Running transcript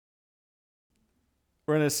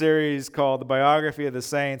We're in a series called The Biography of the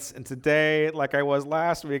Saints, and today, like I was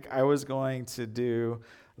last week, I was going to do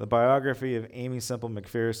the biography of Aimee Semple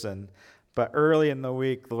McPherson. But early in the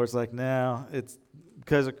week, the Lord's like, no, it's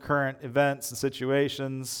because of current events and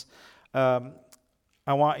situations. I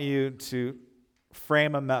want you to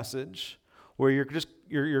frame a message where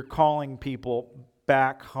you're calling people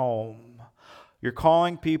back home. You're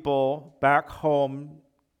calling people back home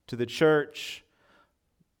to the church,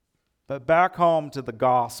 but back home to the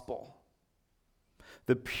gospel,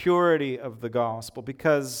 the purity of the gospel.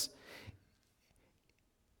 Because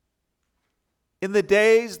in the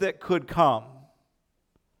days that could come,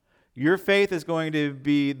 your faith is going to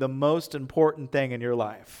be the most important thing in your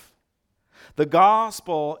life. The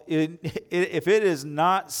gospel, if it is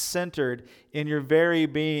not centered in your very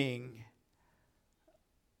being,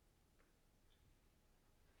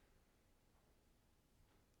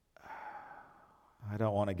 I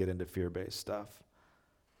don't want to get into fear-based stuff,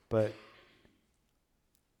 but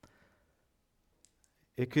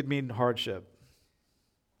it could mean hardship,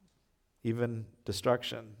 even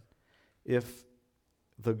destruction, if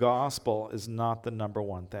the gospel is not the number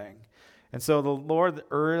one thing. And so the Lord,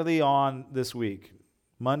 early on this week,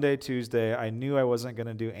 Monday, Tuesday, I knew I wasn't going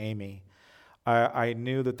to do Aimee. I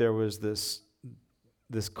knew that there was this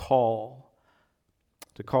call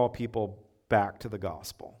to call people back to the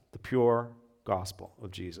gospel, the pure gospel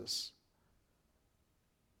of Jesus.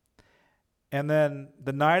 And then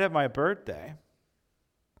the night of my birthday,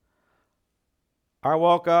 I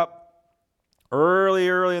woke up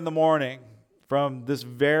early in the morning from this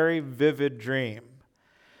very vivid dream.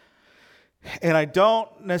 And I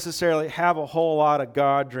don't necessarily have a whole lot of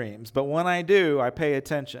God dreams, but when I do, I pay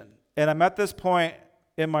attention. And I'm at this point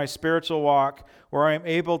in my spiritual walk where I'm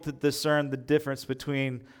able to discern the difference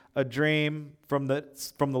between a dream from the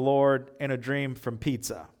Lord and a dream from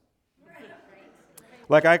pizza.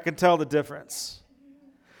 Like, I can tell the difference.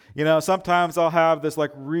 You know, sometimes I'll have this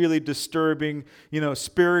like really disturbing,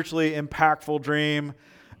 spiritually impactful dream,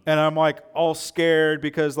 and I'm like all scared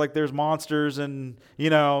because like there's monsters and,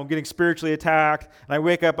 getting spiritually attacked, and I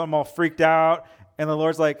wake up, I'm all freaked out, and the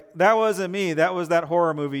Lord's like, that wasn't me, that was that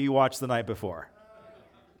horror movie you watched the night before.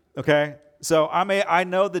 Okay? So I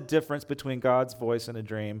know the difference between God's voice in a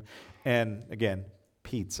dream and, again,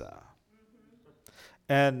 pizza.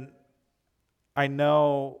 And I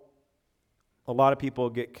know a lot of people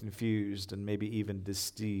get confused and maybe even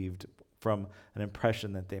deceived from an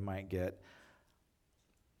impression that they might get.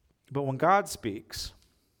 But when God speaks,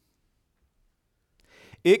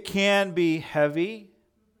 it can be heavy,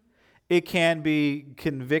 it can be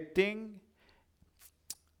convicting,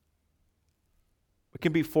 it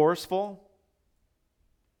can be forceful.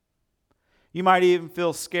 You might even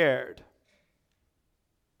feel scared.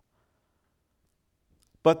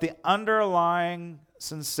 But the underlying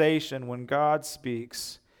sensation when God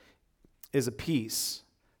speaks is a peace.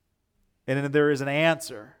 And there is an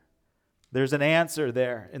answer. There's an answer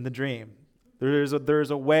there in the dream. There's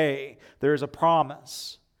a way. There's a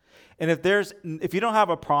promise. And if you don't have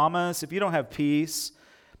a promise, if you don't have peace,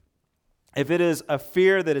 if it is a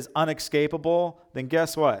fear that is unescapable, then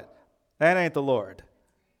guess what? That ain't the Lord.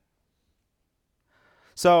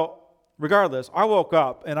 So, regardless, I woke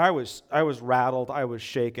up and I was rattled, I was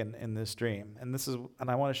shaken in this dream. And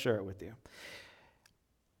I want to share it with you.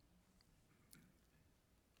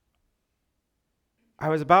 I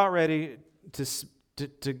was about ready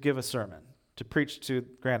to give a sermon, to preach to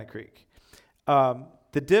Granite Creek.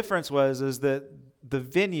 The difference is that the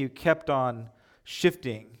venue kept on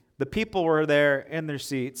shifting. The people were there in their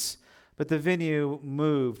seats, but the venue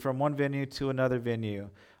moved from one venue to another venue.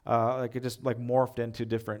 It just morphed into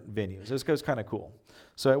different venues. This was kind of cool.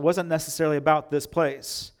 So it wasn't necessarily about this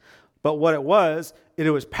place, but what it was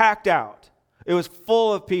packed out. It was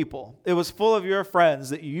full of people. It was full of your friends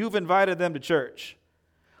that you've invited them to church.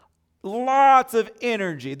 Lots of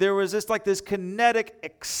energy. There was this kinetic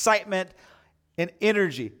excitement and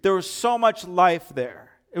energy. There was so much life there.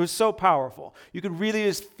 It was so powerful. You could really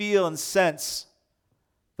just feel and sense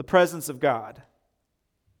the presence of God.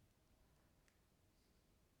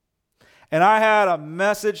 And I had a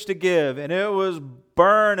message to give, and it was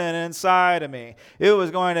burning inside of me. It was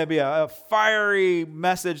going to be a fiery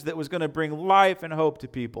message that was going to bring life and hope to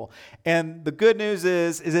people. And the good news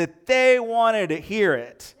is that they wanted to hear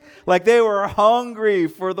it. Like, they were hungry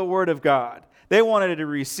for the Word of God. They wanted to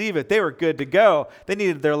receive it. They were good to go. They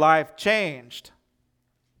needed their life changed.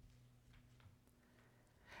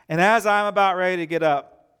 And as I'm about ready to get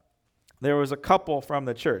up, there was a couple from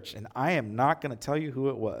the church, and I am not going to tell you who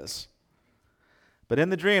it was. But in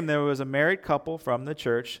the dream, there was a married couple from the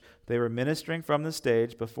church. They were ministering from the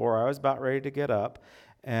stage before I was about ready to get up.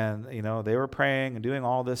 And, they were praying and doing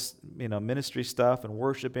all this, ministry stuff and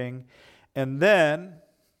worshiping. And then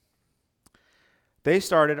they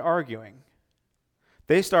started arguing.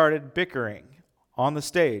 They started bickering on the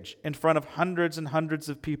stage in front of hundreds and hundreds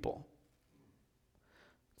of people.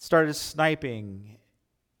 Started sniping.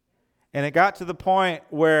 And it got to the point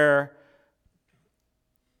where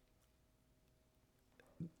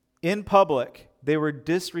in public, they were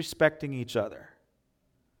disrespecting each other.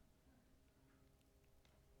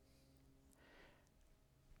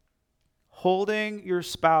 Holding your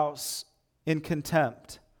spouse in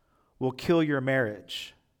contempt will kill your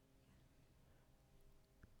marriage.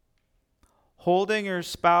 Holding your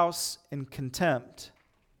spouse in contempt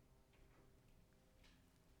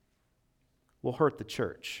will hurt the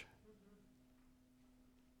church.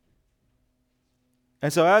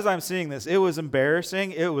 And so as I'm seeing this, it was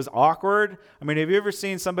embarrassing. It was awkward. I mean, have you ever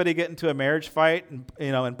seen somebody get into a marriage fight,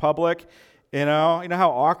 in public? You know how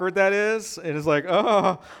awkward that is? It is like,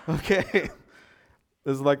 oh, okay.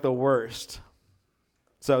 This is like the worst.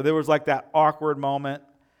 So there was like that awkward moment.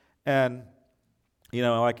 And,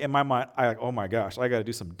 like in my mind, oh my gosh, I got to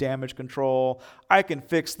do some damage control. I can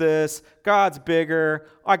fix this. God's bigger.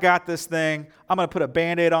 I got this thing. I'm going to put a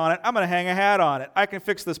Band-Aid on it. I'm going to hang a hat on it. I can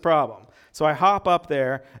fix this problem. So I hop up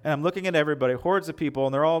there, and I'm looking at everybody, hordes of people,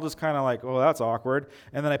 and they're all just kind of like, oh, that's awkward.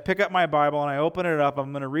 And then I pick up my Bible, and I open it up.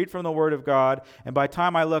 I'm going to read from the Word of God. And by the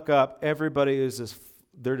time I look up, everybody is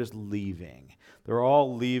they're just leaving. They're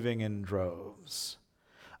all leaving in droves.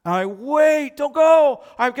 And wait, don't go.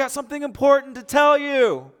 I've got something important to tell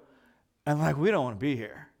you. And we don't want to be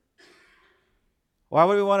here. Why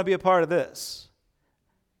would we want to be a part of this?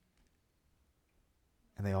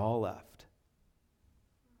 And they all left.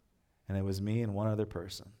 And it was me and one other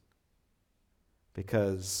person.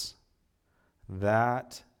 Because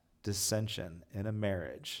that dissension in a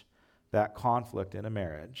marriage, that conflict in a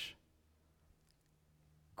marriage,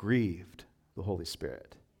 grieved the Holy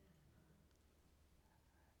Spirit.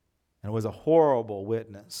 And it was a horrible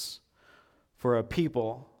witness for a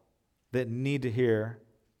people that need to hear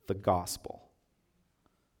the gospel.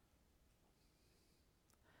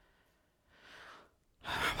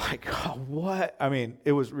 Like, oh, what? I mean,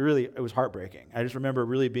 it was heartbreaking. I just remember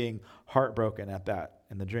really being heartbroken at that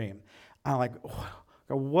in the dream. I'm like,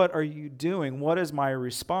 what are you doing? What is my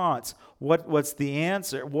response? What's the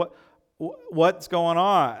answer? What's going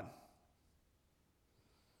on?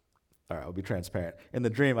 All right, I'll be transparent. In the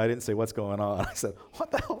dream, I didn't say what's going on. I said,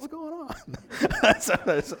 what the hell's going on?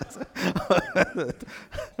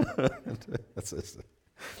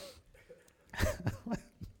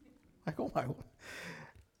 Like, oh my.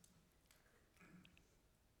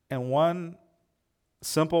 And one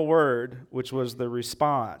simple word, which was the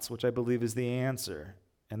response, which I believe is the answer.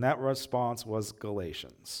 And that response was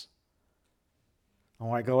Galatians. I'm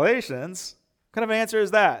like, Galatians? What kind of answer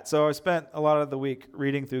is that? So I spent a lot of the week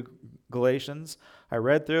reading through Galatians. I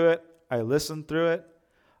read through it. I listened through it.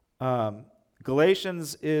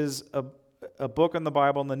 Galatians is a book in the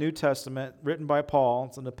Bible in the New Testament written by Paul.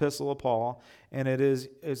 It's an epistle of Paul. And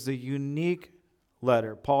it's a unique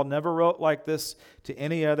letter. Paul never wrote like this to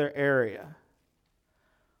any other area.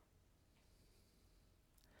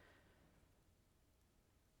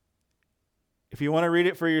 If you want to read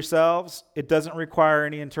it for yourselves, it doesn't require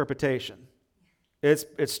any interpretation. It's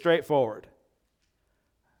straightforward.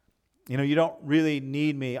 You don't really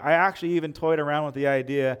need me. I actually even toyed around with the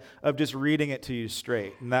idea of just reading it to you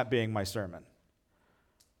straight, and that being my sermon.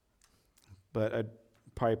 But I'd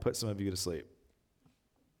probably put some of you to sleep.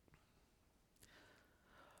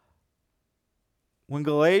 When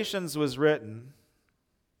Galatians was written,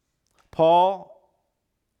 Paul,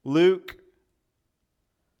 Luke,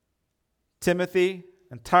 Timothy,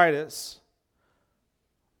 and Titus,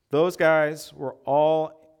 those guys were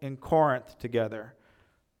all in Corinth together.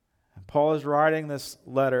 And Paul is writing this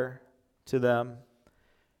letter to them,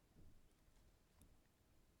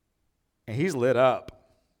 and he's lit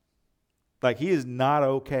up. Like, he is not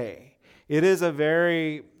okay. It is a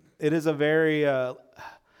very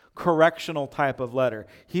correctional type of letter.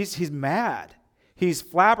 He's mad. He's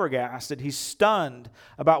flabbergasted. He's stunned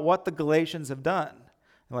about what the Galatians have done.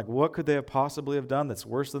 And what could they have possibly have done that's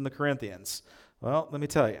worse than the Corinthians? Well, let me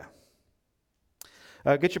tell you.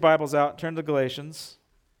 Get your Bibles out. Turn to Galatians.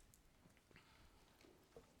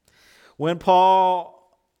 When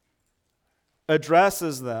Paul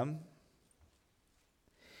addresses them,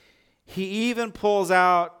 he even pulls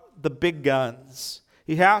out the big guns.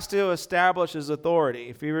 He has to establish his authority.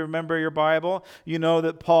 If you remember your Bible, you know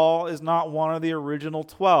that Paul is not one of the original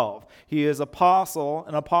 12. He is an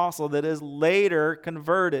apostle that is later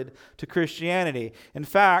converted to Christianity. In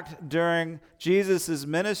fact, during Jesus'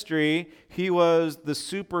 ministry, he was the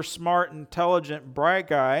super smart, intelligent, bright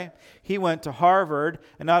guy. He went to Harvard,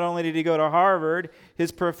 and not only did he go to Harvard,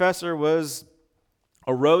 his professor was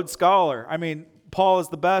a Rhodes Scholar. I mean, Paul is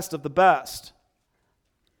the best of the best.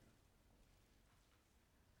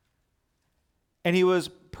 And he was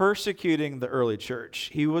persecuting the early church.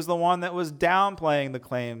 He was the one that was downplaying the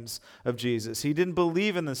claims of Jesus. He didn't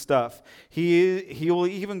believe in this stuff. He will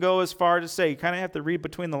even go as far to say, you kind of have to read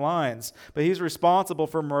between the lines, but he's responsible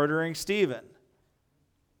for murdering Stephen.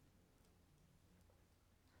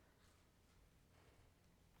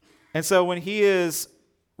 And so when he is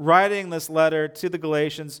writing this letter to the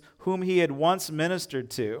Galatians, whom he had once ministered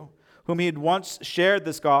to, whom he had once shared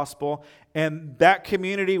this gospel, and that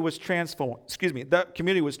community was transformed.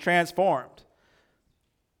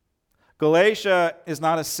 Galatia is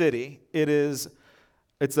not a city. It's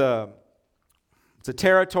a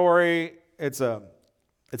territory. It's a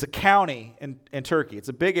county in Turkey. It's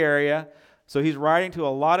a big area. So he's writing to a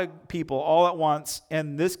lot of people all at once,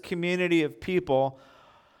 and this community of people,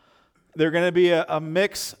 they're going to be a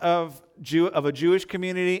mix of a Jewish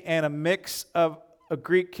community and a mix of a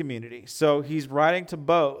Greek community. So he's writing to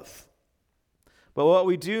both. But what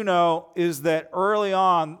we do know is that early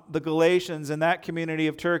on, the Galatians in that community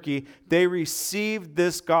of Turkey, they received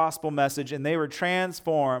this gospel message and they were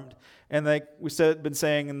transformed. And like been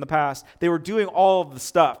saying in the past, they were doing all of the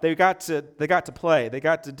stuff. They got to play. They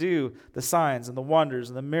got to do the signs and the wonders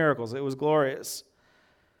and the miracles. It was glorious.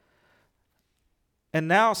 And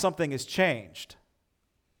now something has changed.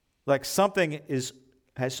 Like something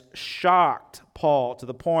has shocked Paul to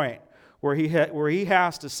the point where he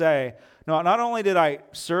has to say, no, not only did I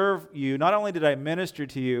serve you, not only did I minister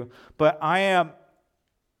to you, but I am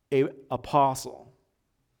an apostle.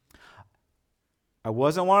 I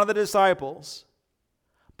wasn't one of the disciples,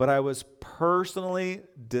 but I was personally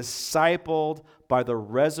discipled by the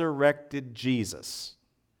resurrected Jesus.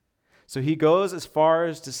 So he goes as far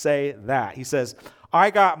as to say that. He says,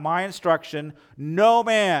 I got my instruction. No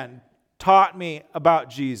man taught me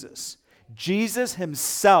about Jesus. Jesus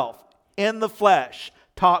himself in the flesh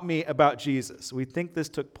taught me about Jesus. We think this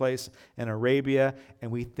took place in Arabia,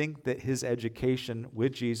 and we think that his education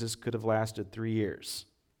with Jesus could have lasted 3 years.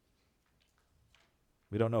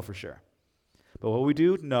 We don't know for sure. But what we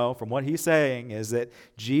do know from what he's saying is that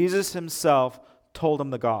Jesus himself told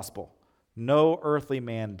him the gospel. No earthly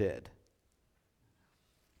man did.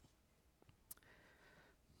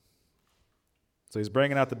 So he's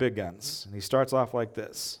bringing out the big guns, and he starts off like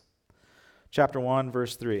this. Chapter 1,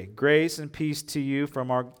 verse 3. Grace and peace to you from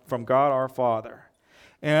God our Father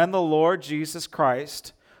and the Lord Jesus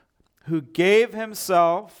Christ, who gave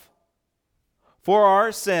himself for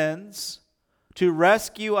our sins to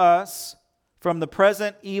rescue us from the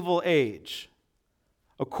present evil age,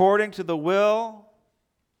 according to the will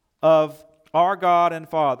of our God and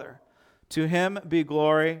Father. To him be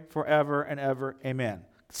glory forever and ever. Amen.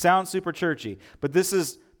 Sounds super churchy, but this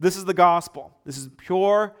is the gospel. This is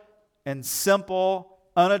pure and simple,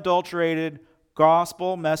 unadulterated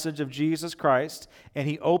gospel message of Jesus Christ, and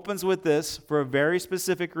he opens with this for a very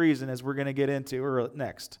specific reason, as we're going to get into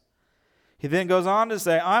next. He then goes on to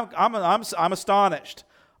say, I'm astonished.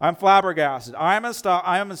 I'm flabbergasted. I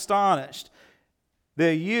am astonished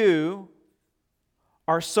that you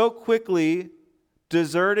are so quickly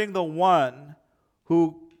deserting the one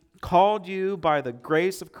who called you by the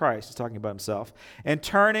grace of Christ, he's talking about himself, and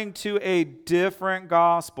turning to a different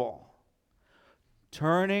gospel.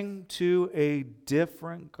 Turning to a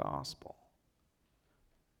different gospel.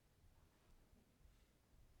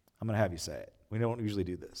 I'm going to have you say it. We don't usually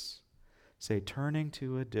do this. Say, turning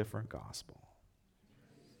to a different gospel.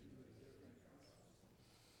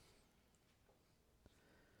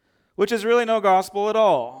 Which is really no gospel at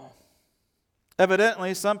all.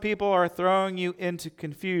 Evidently, some people are throwing you into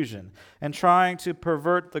confusion and trying to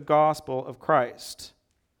pervert the gospel of Christ.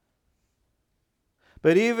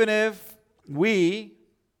 But even if we,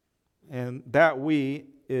 and that we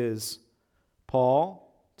is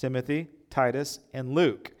Paul, Timothy, Titus, and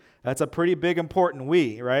Luke. That's a pretty big, important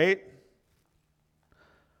we, right?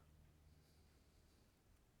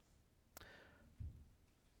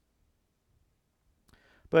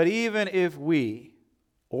 But even if we,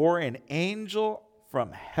 or an angel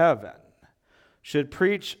from heaven, should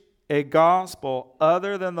preach a gospel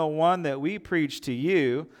other than the one that we preach to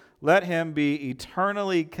you, let him be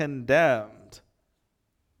eternally condemned.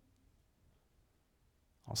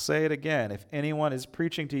 I'll say it again. If anyone is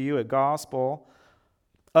preaching to you a gospel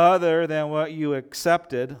other than what you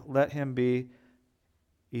accepted, let him be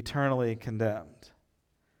eternally condemned.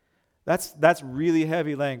 That's really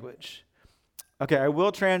heavy language. Okay, I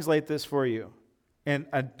will translate this for you. And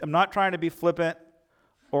I'm not trying to be flippant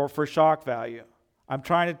or for shock value. I'm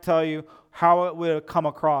trying to tell you how it would have come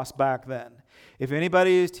across back then. If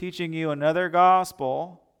anybody is teaching you another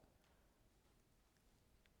gospel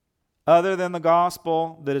other than the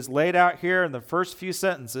gospel that is laid out here in the first few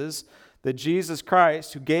sentences, that Jesus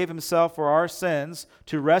Christ, who gave himself for our sins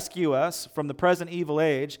to rescue us from the present evil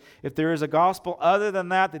age, if there is a gospel other than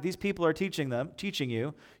that these people are teaching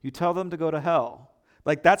you, you tell them to go to hell.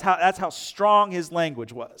 Like that's how strong his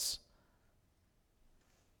language was.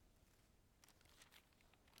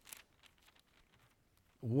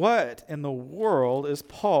 What in the world is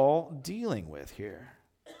Paul dealing with here?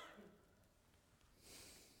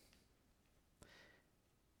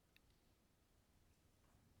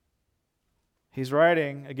 He's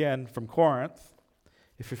writing, again, from Corinth.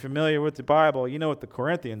 If you're familiar with the Bible, you know what the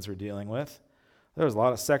Corinthians were dealing with. There was a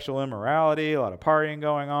lot of sexual immorality, a lot of partying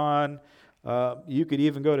going on. You could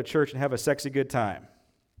even go to church and have a sexy good time.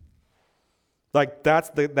 Like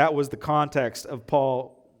that was the context of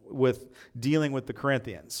Paul with dealing with the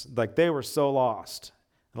Corinthians. Like they were so lost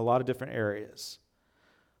in a lot of different areas.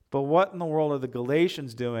 But what in the world are the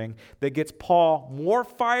Galatians doing that gets Paul more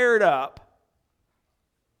fired up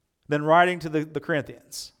than writing to the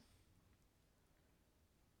Corinthians?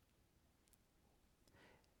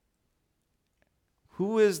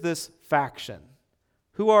 Who is this faction?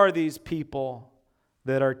 Who are these people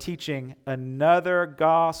that are teaching another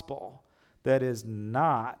gospel that is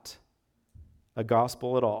not a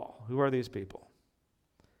gospel at all? Who are these people?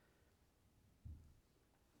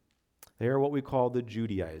 They are what we call the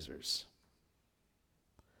Judaizers.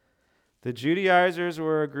 The Judaizers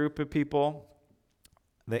were a group of people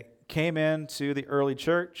that came into the early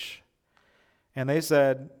church and they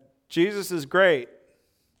said, Jesus is great.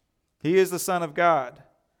 He is the Son of God.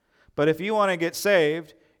 But if you want to get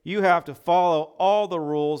saved, you have to follow all the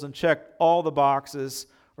rules and check all the boxes,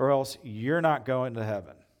 or else you're not going to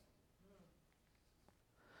heaven.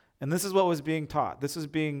 And this is what was being taught. This is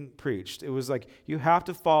being preached. It was like, you have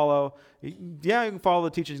to follow, yeah, you can follow the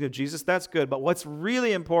teachings of Jesus. That's good. But what's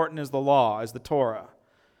really important is the law, is the Torah,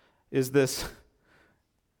 is this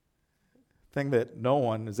thing that no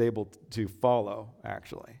one is able to follow,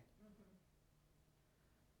 actually.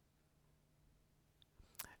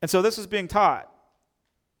 And so this is being taught.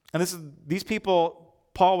 And these people,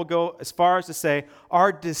 Paul would go as far as to say,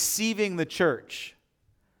 are deceiving the church.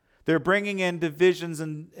 They're bringing in divisions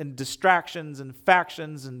and distractions and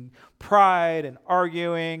factions and pride and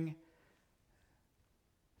arguing.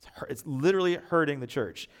 It's literally hurting the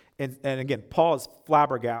church. And again, Paul is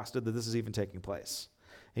flabbergasted that this is even taking place.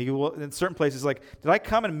 He will, in certain places, like, did I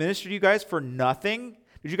come and minister to you guys for nothing?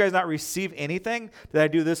 Did you guys not receive anything? Did I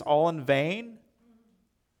do this all in vain?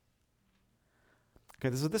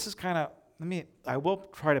 Okay, so this is kind of, I will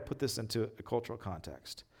try to put this into a cultural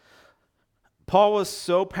context. Paul was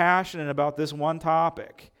so passionate about this one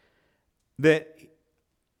topic that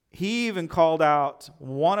he even called out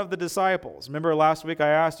one of the disciples. Remember last week I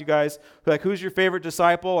asked you guys, like, who's your favorite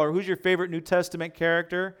disciple or who's your favorite New Testament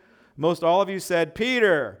character? Most all of you said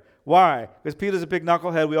Peter. Why? Because Peter's a big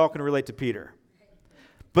knucklehead. We all can relate to Peter.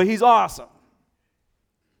 But he's awesome.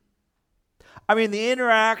 I mean, the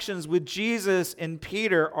interactions with Jesus and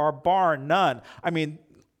Peter are bar none. I mean,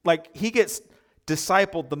 like, he gets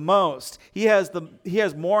discipled the most. He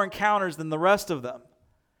has more encounters than the rest of them.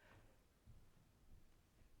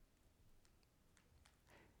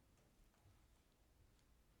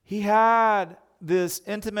 He had this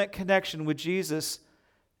intimate connection with Jesus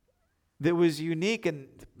that was unique and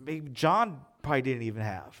maybe John probably didn't even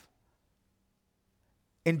have.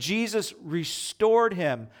 And Jesus restored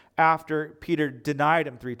him after Peter denied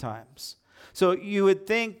him 3 times. So you would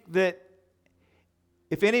think that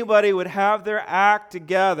if anybody would have their act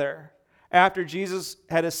together after Jesus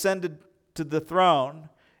had ascended to the throne,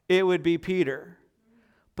 it would be Peter.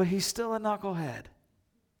 But he's still a knucklehead.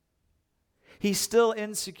 He's still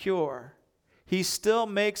insecure. He still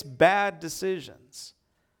makes bad decisions.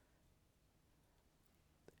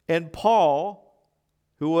 And Paul,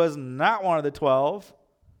 who was not one of the 12,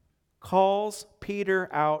 calls Peter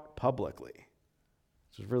out publicly.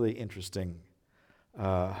 It's a really interesting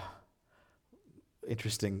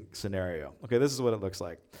scenario. Okay, this is what it looks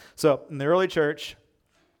like. So in the early church,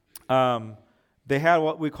 they had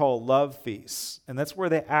what we call love feasts, and that's where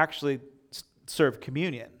they actually serve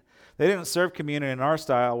communion. They didn't serve communion in our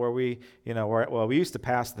style where we used to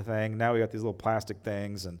pass the thing. Now we got these little plastic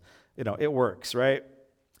things and, it works, right?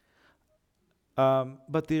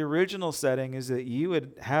 But the original setting is that you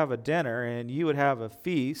would have a dinner and you would have a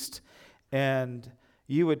feast and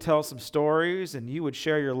you would tell some stories and you would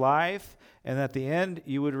share your life. And at the end,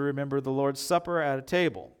 you would remember the Lord's Supper at a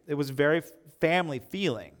table. It was very family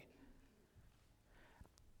feeling.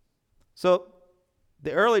 So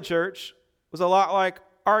the early church was a lot like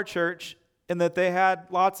our church in that they had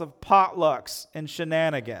lots of potlucks and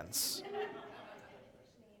shenanigans.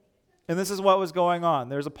 And this is what was going on.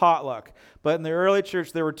 There's a potluck. But in the early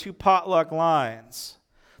church, there were two potluck lines.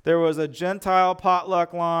 There was a Gentile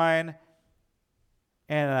potluck line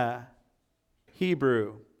and a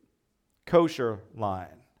Hebrew kosher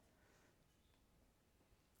line,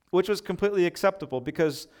 which was completely acceptable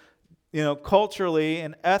because, culturally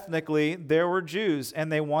and ethnically, there were Jews,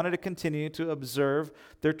 and they wanted to continue to observe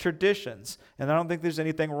their traditions. And I don't think there's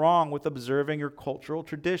anything wrong with observing your cultural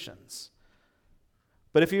traditions.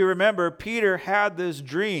 But if you remember, Peter had this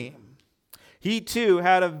dream. He too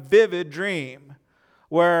had a vivid dream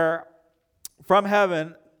where from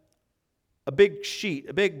heaven, a big sheet,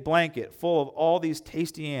 a big blanket full of all these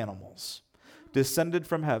tasty animals descended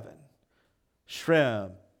from heaven.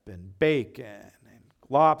 Shrimp and bacon and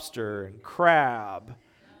lobster and crab.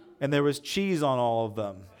 And there was cheese on all of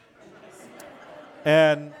them.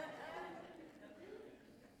 And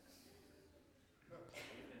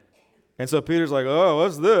so Peter's like, oh,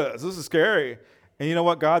 what's this? This is scary. And you know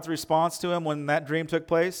what God's response to him when that dream took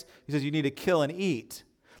place? He says, you need to kill and eat.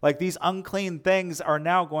 Like these unclean things are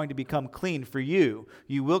now going to become clean for you.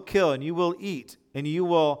 You will kill and you will eat. And you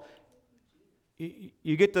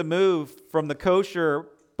get to move from the kosher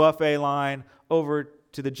buffet line over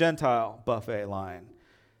to the Gentile buffet line.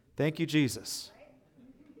 Thank you, Jesus.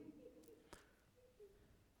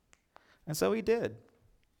 And so he did.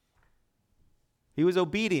 He was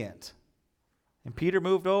obedient. And Peter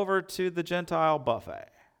moved over to the Gentile buffet.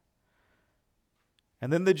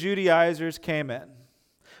 And then the Judaizers came in.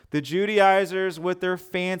 The Judaizers with their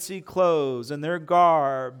fancy clothes and their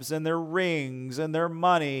garbs and their rings and their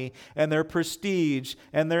money and their prestige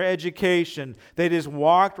and their education. They just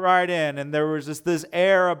walked right in, and there was just this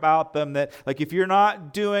air about them that, like, if you're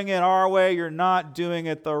not doing it our way, you're not doing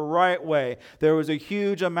it the right way. There was a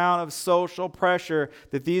huge amount of social pressure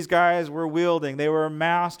that these guys were wielding. They were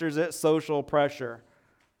masters at social pressure.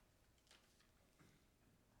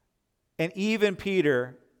 And even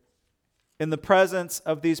Peter, in the presence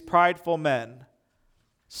of these prideful men,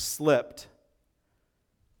 slipped.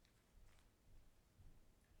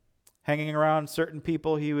 Hanging around certain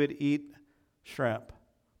people, he would eat shrimp.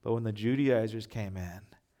 But when the Judaizers came in,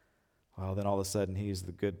 well, then all of a sudden he's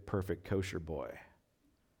the good, perfect, kosher boy.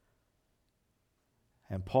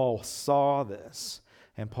 And Paul saw this,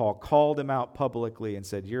 and Paul called him out publicly and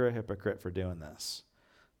said, you're a hypocrite for doing this.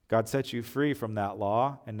 God set you free from that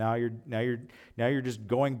law, and now you're just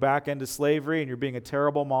going back into slavery, and you're being a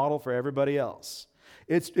terrible model for everybody else.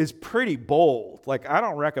 It's pretty bold. Like, I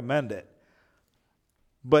don't recommend it.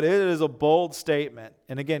 But it is a bold statement.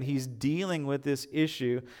 And again, he's dealing with this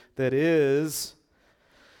issue that is,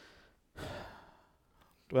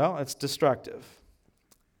 well, it's destructive.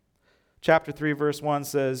 Chapter 3, verse 1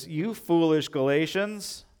 says, you foolish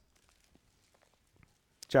Galatians.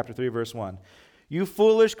 Chapter 3, verse 1. You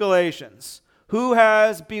foolish Galatians, who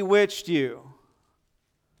has bewitched you?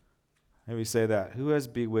 Maybe say that. Who has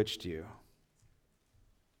bewitched you?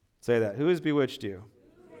 Say that. Who has bewitched you?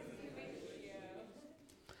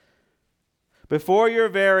 Before your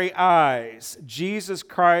very eyes, Jesus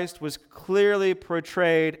Christ was clearly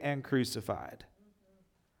portrayed and crucified.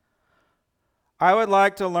 I would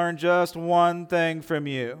like to learn just one thing from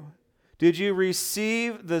you. Did you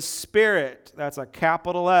receive the Spirit? That's a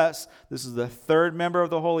capital S. This is the third member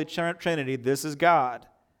of the Holy Trinity. This is God.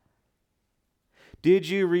 Did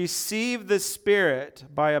you receive the Spirit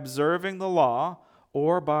by observing the law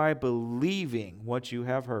or by believing what you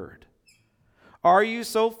have heard? Are you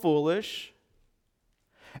so foolish?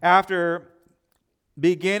 After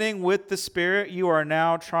beginning with the Spirit, you are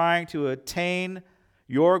now trying to attain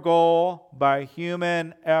your goal by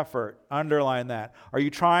human effort. Underline that. Are you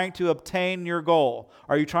trying to obtain your goal?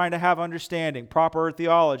 Are you trying to have understanding, proper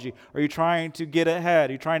theology? Are you trying to get ahead?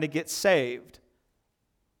 Are you trying to get saved?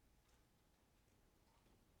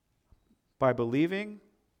 By believing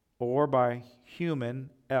or by human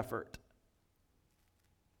effort?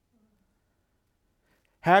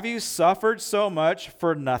 Have you suffered so much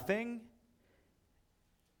for nothing?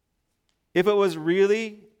 If it was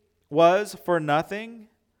for nothing,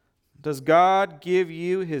 does God give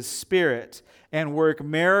you his Spirit and work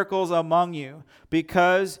miracles among you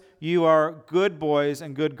because you are good boys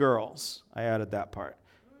and good girls. I added that part.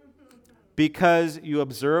 Because you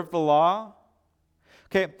observe the law.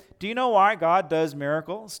 Okay, do you know why God does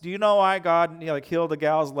miracles? Do you know why God healed a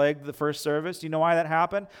gal's leg the first service? Do you know why that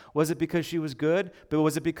happened? Was it because she was good? But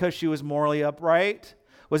was it because she was morally upright?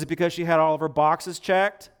 Was it because she had all of her boxes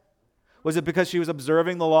checked? Was it because she was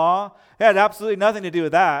observing the law? It had absolutely nothing to do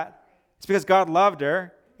with that. It's because God loved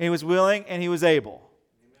her, and he was willing, and he was able.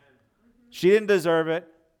 Amen. She didn't deserve it.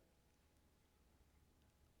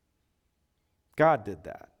 God did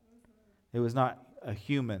that. It was not a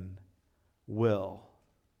human will.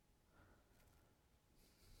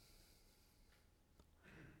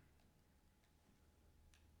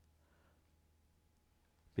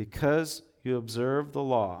 Because you observe the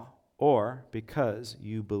law, or because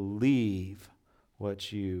you believe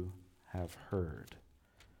what you have heard.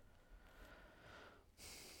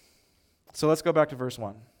 So let's go back to verse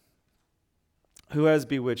 1. Who has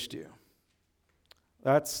bewitched you?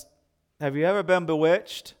 Have you ever been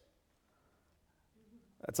bewitched?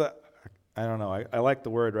 I don't know. I like the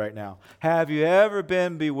word right now. Have you ever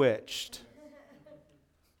been bewitched?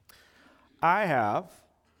 I have.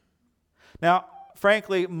 Now,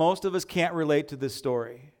 frankly, most of us can't relate to this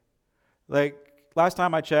story. Like, last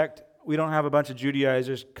time I checked, we don't have a bunch of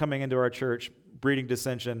Judaizers coming into our church, breeding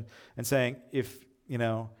dissension, and saying, if, you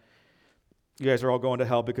guys are all going to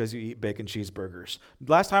hell because you eat bacon cheeseburgers.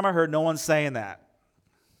 Last time I heard, no one's saying that.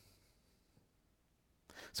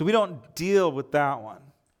 So we don't deal with that one.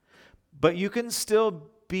 But you can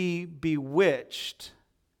still be bewitched.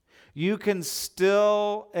 You can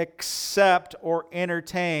still accept or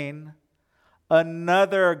entertain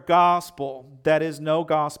another gospel that is no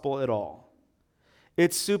gospel at all.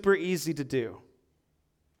 It's super easy to do.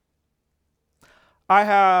 I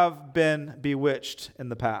have been bewitched in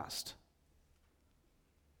the past.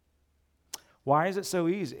 Why is it so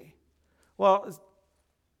easy? Well,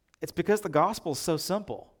 it's because the gospel is so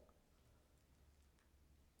simple.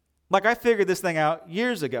 Like, I figured this thing out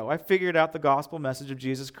years ago. I figured out the gospel message of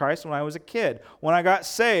Jesus Christ when I was a kid. When I got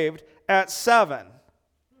saved at 7,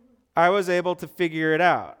 I was able to figure it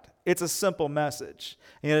out. It's a simple message.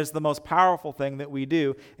 And it's the most powerful thing that we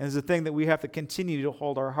do, and it's the thing that we have to continue to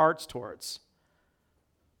hold our hearts towards.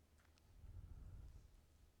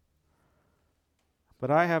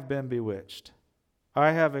 But I have been bewitched.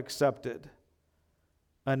 I have accepted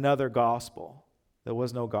another gospel that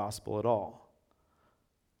was no gospel at all.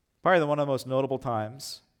 Probably one of the most notable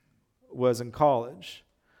times was in college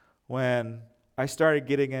when I started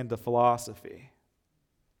getting into philosophy.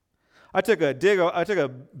 I took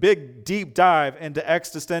a big deep dive into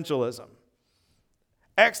existentialism.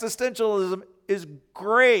 Existentialism is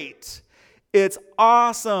great. It's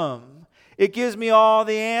awesome. It gives me all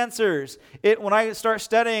the answers. When I start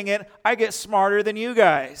studying it, I get smarter than you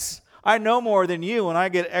guys. I know more than you when I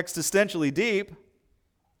get existentially deep.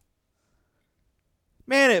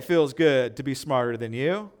 Man, it feels good to be smarter than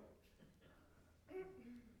you.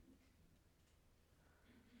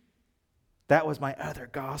 That was my other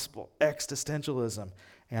gospel, existentialism.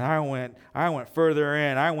 And I went further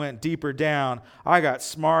in. I went deeper down. I got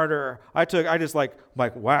smarter. I just like,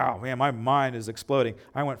 wow, man, my mind is exploding.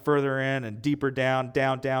 I went further in and deeper down.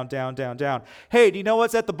 Hey, do you know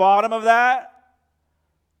what's at the bottom of that?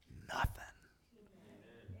 Nothing.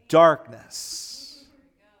 Darkness.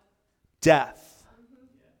 Death.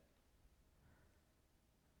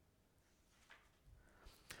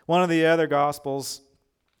 One of the other gospels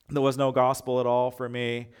that was no gospel at all for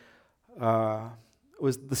me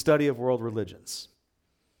was the study of world religions.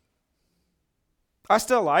 I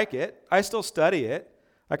still like it. I still study it.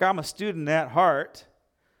 Like, I'm a student at heart.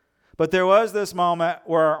 But there was this moment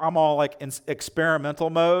where I'm all like in experimental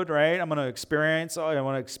mode, right? I want to experience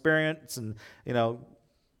and,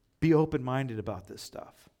 be open-minded about this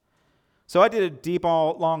stuff. So I did a deep,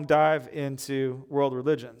 long dive into world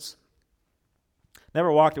religions.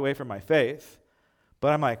 Never walked away from my faith,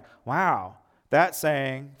 but I'm like, wow, that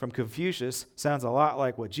saying from Confucius sounds a lot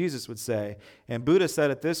like what Jesus would say. And Buddha said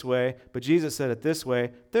it this way, but Jesus said it this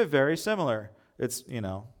way. They're very similar. It's,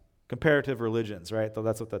 comparative religions, right? Though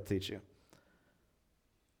that's what they'll teach you.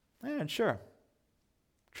 And sure,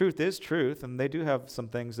 truth is truth, and they do have some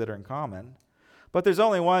things that are in common. But there's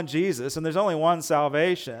only one Jesus, and there's only one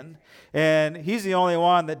salvation, and he's the only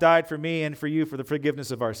one that died for me and for you for the forgiveness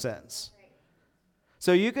of our sins.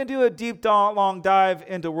 So you can do a deep, long dive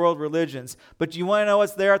into world religions, but you want to know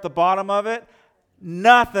what's there at the bottom of it?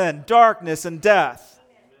 Nothing. Darkness and death.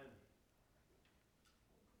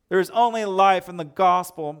 There is only life in the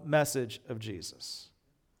gospel message of Jesus.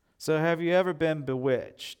 So have you ever been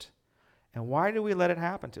bewitched? And why do we let it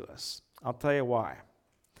happen to us? I'll tell you why.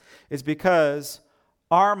 It's because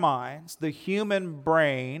our minds, the human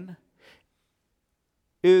brain,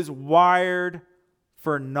 is wired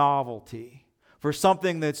for novelty, for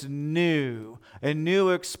something that's new, a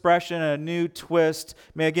new expression, a new twist.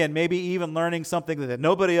 Maybe even learning something that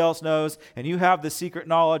nobody else knows, and you have the secret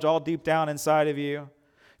knowledge all deep down inside of you.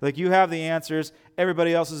 Like you have the answers,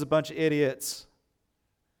 everybody else is a bunch of idiots.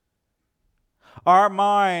 Our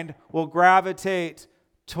mind will gravitate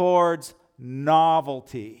towards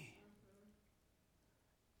novelty.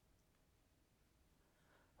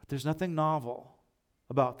 But there's nothing novel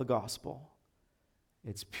about the gospel.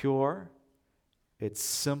 It's pure, it's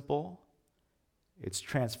simple, it's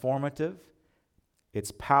transformative, it's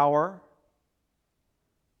power.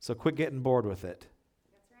 So quit getting bored with it.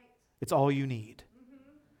 That's right. It's all you need.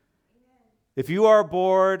 If you are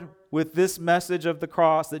bored with this message of the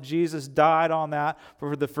cross, that Jesus died on that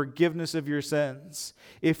for the forgiveness of your sins,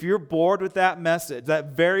 if you're bored with that message,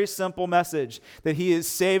 that very simple message that he is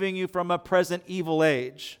saving you from a present evil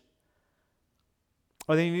age,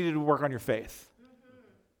 well, then you need to work on your faith.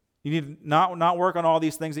 You need to not work on all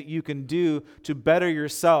these things that you can do to better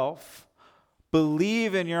yourself.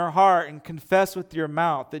 Believe in your heart and confess with your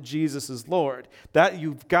mouth that Jesus is Lord. That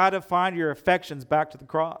you've got to find your affections back to the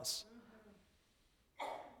cross.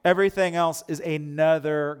 Everything else is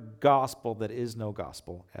another gospel that is no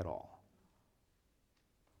gospel at all.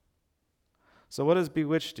 So what has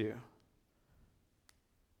bewitched you?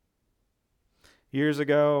 Years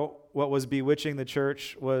ago, what was bewitching the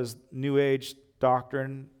church was New Age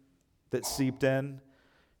doctrine that seeped in.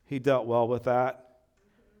 He dealt well with that.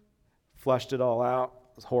 Flushed it all out.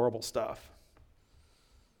 It was horrible stuff.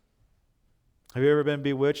 Have you ever been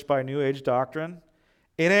bewitched by New Age doctrine?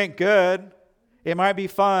 It ain't good. It might be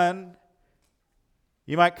fun.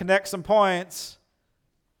 You might connect some points,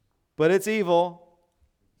 but it's evil.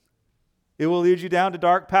 It will lead you down to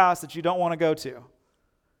dark paths that you don't want to go to.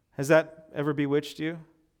 Has that ever bewitched you?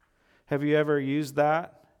 Have you ever used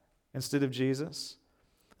that instead of Jesus?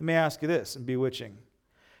 Let me ask you this in bewitching.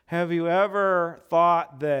 Have you ever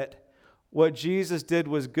thought that what Jesus did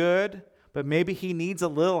was good, but maybe he needs a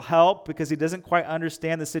little help because he doesn't quite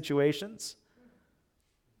understand the situations?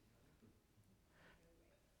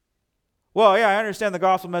 Well, yeah, I understand the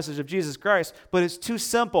gospel message of Jesus Christ, but it's too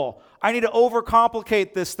simple. I need to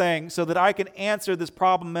overcomplicate this thing so that I can answer this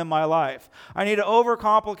problem in my life. I need to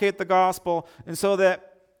overcomplicate the gospel and so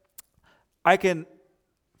that I can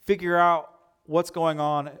figure out what's going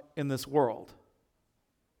on in this world.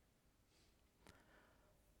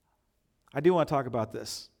 I do want to talk about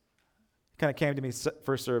this. It kind of came to me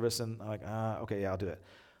first service, and I'm like, okay, yeah, I'll do it.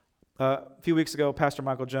 A few weeks ago, Pastor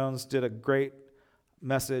Michael Jones did a great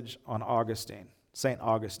message on Augustine, St.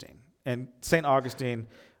 Augustine. And St. Augustine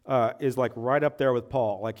is like right up there with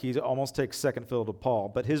Paul. Like he almost takes second fiddle to Paul.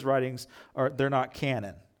 But his writings, they're not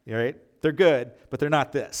canon, right? They're good, but they're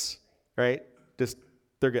not this, right?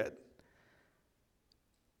 They're good.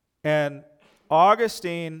 And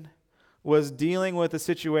Augustine was dealing with a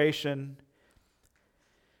situation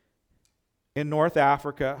in North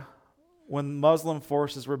Africa when Muslim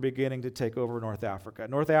forces were beginning to take over North Africa.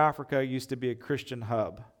 North Africa used to be a Christian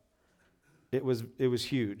hub. It was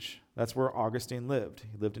huge. That's where Augustine lived.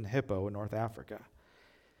 He lived in Hippo in North Africa.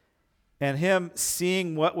 And him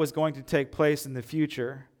seeing what was going to take place in the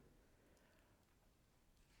future,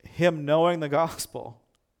 him knowing the gospel,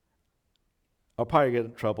 I'll probably get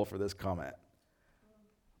in trouble for this comment,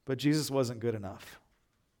 but Jesus wasn't good enough.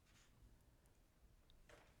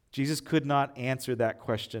 Jesus could not answer that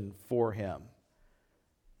question for him.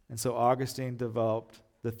 And so Augustine developed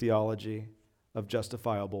the theology of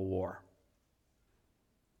justifiable war.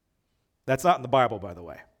 That's not in the Bible, by the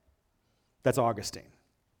way. That's Augustine.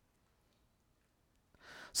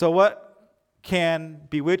 So what can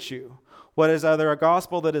bewitch you? What is either a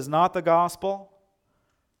gospel that is not the gospel?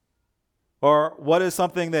 Or what is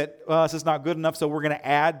something that, this is not good enough, so we're going to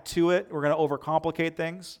add to it? We're going to overcomplicate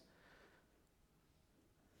things?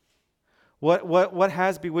 What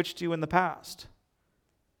has bewitched you in the past?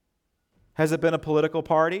 Has it been a political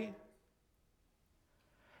party?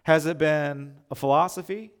 Has it been a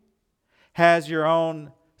philosophy? Has your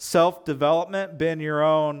own self-development been your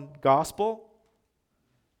own gospel?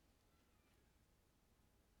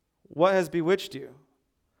 What has bewitched you?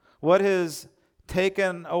 What has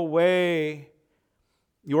taken away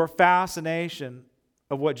your fascination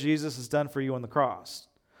of what Jesus has done for you on the cross?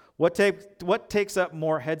 What takes up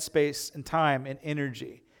more headspace and time and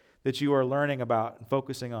energy that you are learning about and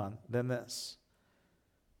focusing on than this?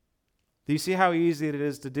 Do you see how easy it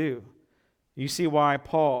is to do? You see why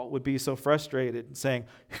Paul would be so frustrated, saying,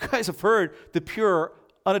 you guys have heard the pure,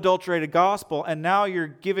 unadulterated gospel, and now you're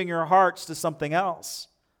giving your hearts to something else.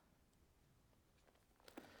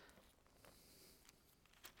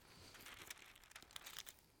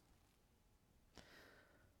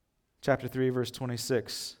 Chapter 3, verse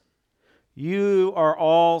 26. You are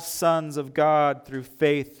all sons of God through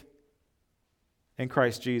faith in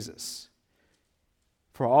Christ Jesus.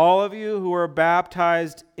 For all of you who are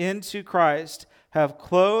baptized into Christ have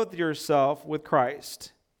clothed yourself with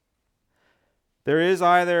Christ. There is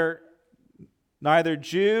neither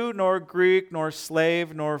Jew nor Greek nor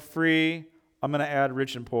slave nor free. I'm going to add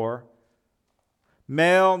rich and poor.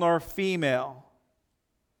 Male nor female.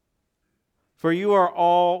 For you are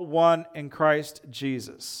all one in Christ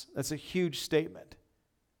Jesus. That's a huge statement.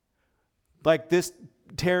 Like, this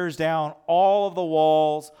tears down all of the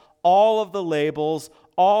walls, all of the labels,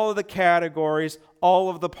 all of the categories, all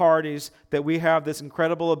of the parties that we have this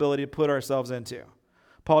incredible ability to put ourselves into.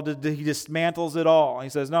 Paul, he dismantles it all. He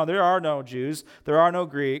says, no, there are no Jews. There are no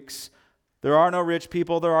Greeks. There are no rich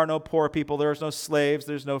people. There are no poor people. There's no slaves.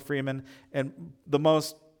 There's no freemen. And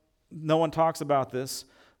no one talks about this,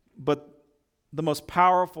 but the most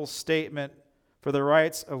powerful statement for the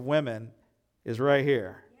rights of women is right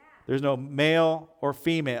here. Yeah. There's no male or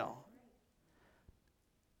female.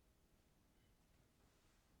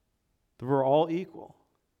 We're all equal.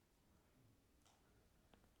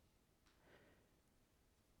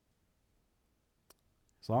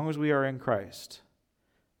 As long as we are in Christ.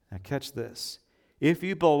 Now catch this. If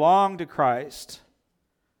you belong to Christ,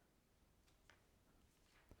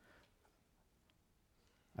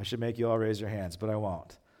 I should make you all raise your hands, but I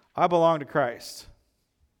won't. I belong to Christ.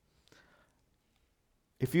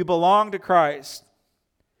 If you belong to Christ,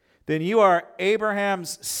 then you are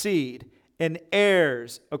Abraham's seed and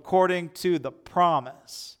heirs according to the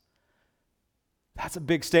promise. That's a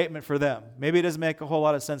big statement for them. Maybe it doesn't make a whole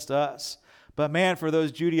lot of sense to us. But man, for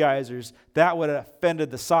those Judaizers, that would have offended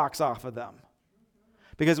the socks off of them.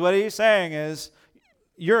 Because what he's saying is,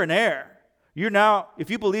 you're an heir. You're now, if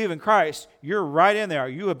you believe in Christ, you're right in there.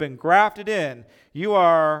 You have been grafted in. You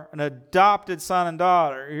are an adopted son and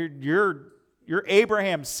daughter. You're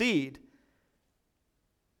Abraham's seed.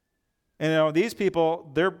 And these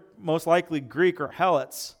people, they're most likely Greek or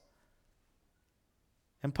Helots.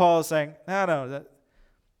 And Paul is saying, no,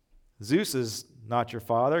 Zeus is not your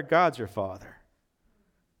father. God's your father.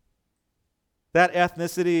 That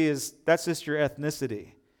ethnicity that's just your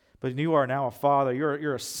ethnicity. But you are now a father.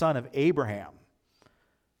 You're a son of Abraham.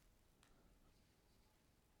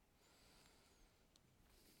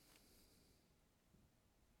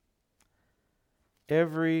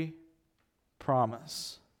 Every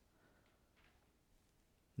promise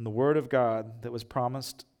in the Word of God that was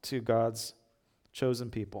promised to God's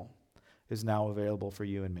chosen people is now available for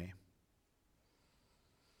you and me.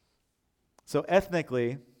 So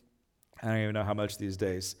ethnically, I don't even know how much these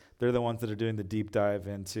days. They're the ones that are doing the deep dive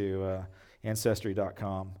into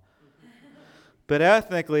Ancestry.com. But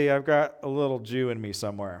ethnically, I've got a little Jew in me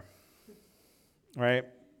somewhere, right?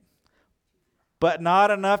 But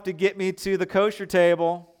not enough to get me to the kosher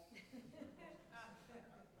table.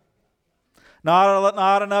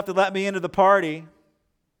 Not enough to let me into the party.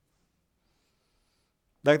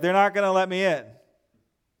 Like, they're not going to let me in.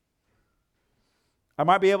 I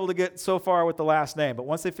might be able to get so far with the last name, but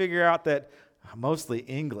once they figure out that I'm mostly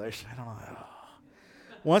English, I don't know.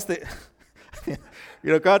 Once they,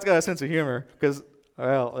 God's got a sense of humor because,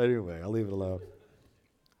 well, anyway, I'll leave it alone.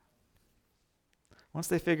 Once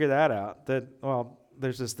they figure that out,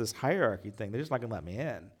 there's just this hierarchy thing. They're just not going to let me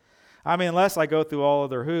in. I mean, unless I go through all of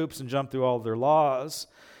their hoops and jump through all of their laws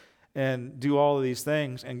and do all of these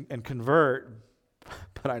things and convert,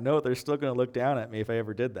 but I know they're still going to look down at me if I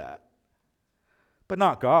ever did that. But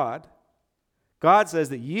not God. God says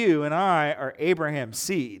that you and I are Abraham's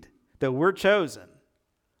seed, that we're chosen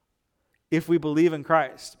if we believe in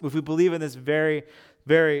Christ, if we believe in this very,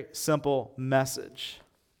 very simple message.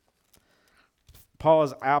 Paul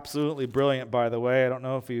is absolutely brilliant, by the way. I don't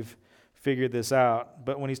know if you've figured this out,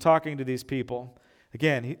 but when he's talking to these people,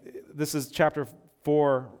 again, this is chapter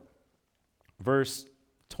 4, verse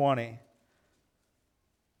 20.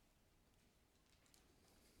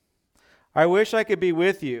 I wish I could be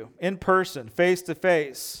with you in person, face to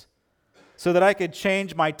face, so that I could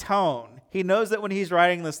change my tone. He knows that when he's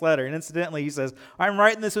writing this letter, and incidentally, he says, I'm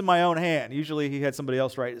writing this in my own hand. Usually he had somebody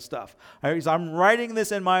else write his stuff. I'm writing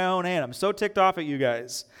this in my own hand. I'm so ticked off at you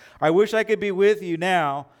guys. I wish I could be with you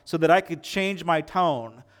now so that I could change my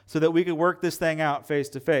tone, so that we could work this thing out face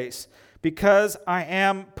to face, because I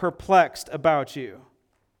am perplexed about you.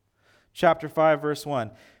 Chapter 5, verse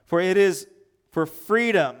 1. For it is for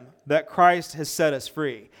freedom that Christ has set us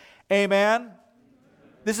free. Amen?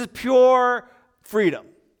 This is pure freedom.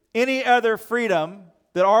 Any other freedom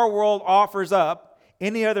that our world offers up,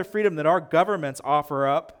 any other freedom that our governments offer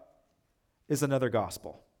up, is another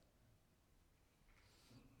gospel.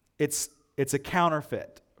 It's a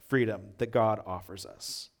counterfeit freedom that God offers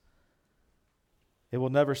us. It will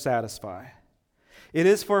never satisfy. It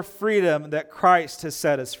is for freedom that Christ has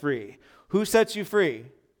set us free. Who sets you free?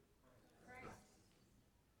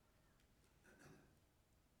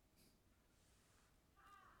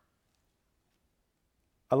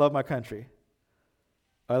 I love my country.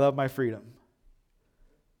 I love my freedom.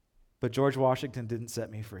 But George Washington didn't set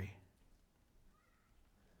me free.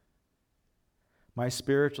 My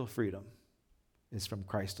spiritual freedom is from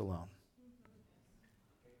Christ alone.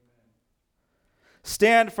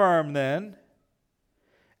 Stand firm then,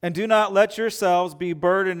 and do not let yourselves be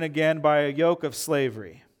burdened again by a yoke of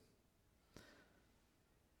slavery.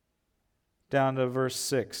 Down to verse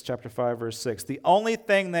 6, chapter 5, verse 6. The only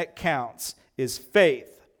thing that counts is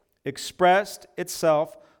faith expressed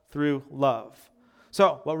itself through love.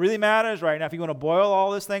 So, what really matters right now, if you want to boil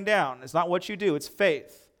all this thing down, it's not what you do, it's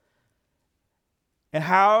faith. And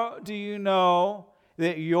how do you know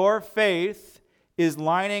that your faith is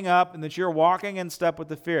lining up and that you're walking in step with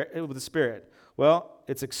the Spirit? Well,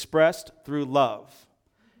 it's expressed through love.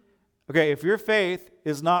 Okay, if your faith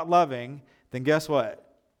is not loving, then guess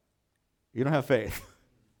what? You don't have faith.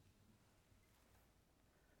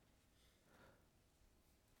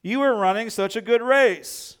 You were running such a good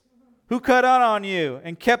race. Who cut out on you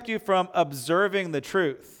and kept you from observing the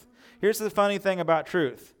truth? Here's the funny thing about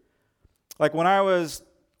truth. Like when I was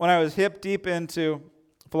hip deep into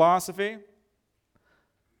philosophy,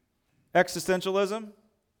 existentialism,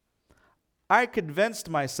 I convinced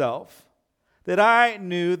myself that I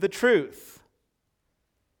knew the truth.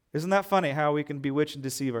 Isn't that funny how we can bewitch and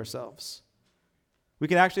deceive ourselves? We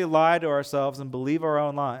can actually lie to ourselves and believe our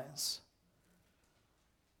own lies.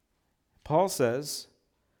 Paul says,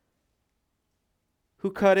 who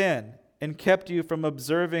cut in and kept you from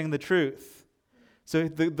observing the truth? So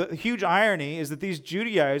the huge irony is that these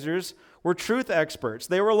Judaizers were truth experts.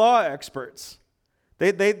 They were law experts.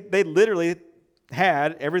 They literally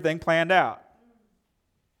had everything planned out.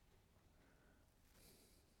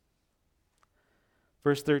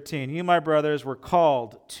 Verse 13, you, my brothers, were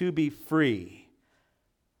called to be free,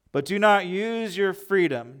 but do not use your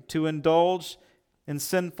freedom to indulge in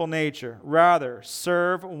sinful nature. Rather,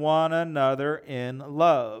 serve one another in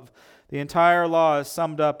love. The entire law is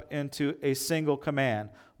summed up into a single command.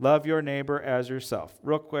 Love your neighbor as yourself.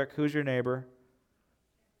 Real quick, who's your neighbor?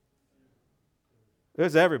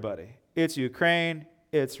 It's everybody. It's Ukraine.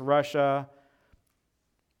 It's Russia.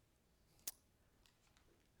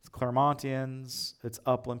 It's Claremontians. It's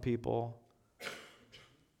Upland people.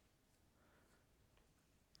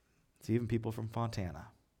 It's even people from Fontana.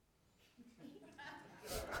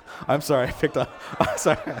 I'm sorry, I picked up. I'm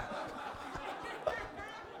sorry.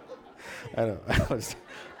 I know.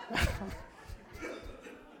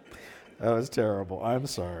 That was terrible. I'm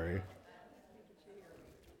sorry.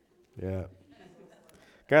 Yeah.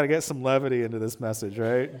 Got to get some levity into this message,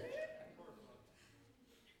 right?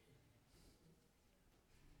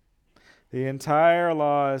 The entire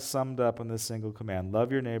law is summed up in this single command.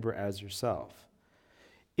 Love your neighbor as yourself.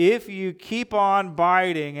 If you keep on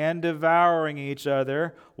biting and devouring each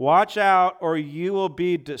other, watch out or you will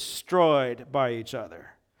be destroyed by each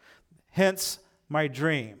other. Hence my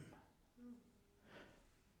dream.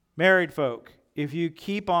 Married folk, if you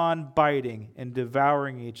keep on biting and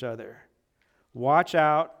devouring each other, watch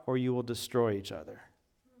out or you will destroy each other.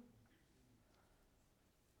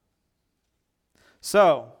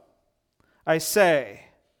 So, I say,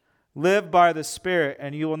 live by the Spirit,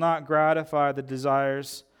 and you will not gratify the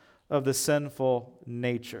desires of the sinful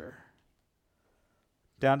nature.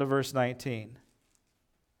 Down to verse 19.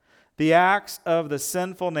 The acts of the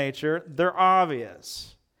sinful nature, they're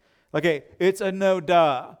obvious. Okay, it's a no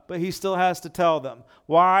duh, but he still has to tell them.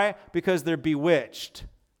 Why? Because they're bewitched.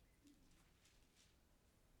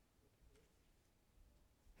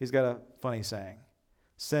 He's got a funny saying.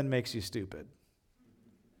 Sin makes you stupid.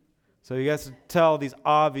 So he has to tell these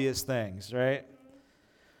obvious things, right?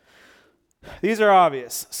 These are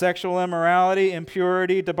obvious. Sexual immorality,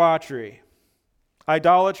 impurity, debauchery,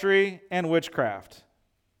 idolatry, and witchcraft.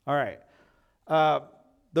 All right.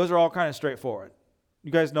 Those are all kind of straightforward.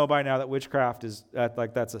 You guys know by now that witchcraft is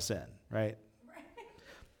that's a sin, right?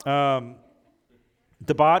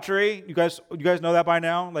 Debauchery, you guys know that by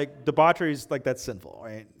now? Like debauchery is that's sinful,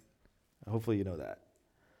 right? Hopefully you know that.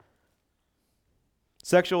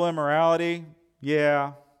 Sexual immorality,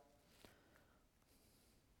 yeah.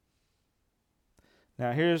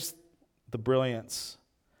 Now, here's the brilliance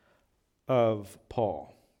of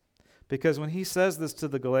Paul. Because when he says this to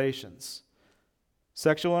the Galatians,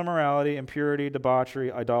 sexual immorality, impurity,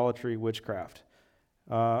 debauchery, idolatry, witchcraft.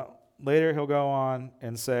 Later he'll go on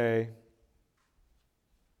and say,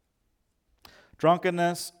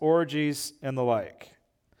 drunkenness, orgies, and the like.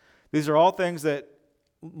 These are all things that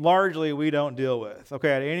largely we don't deal with.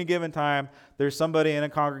 Okay, at any given time, there's somebody in a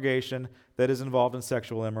congregation that is involved in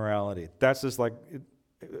sexual immorality. That's just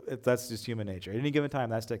that's just human nature. At any given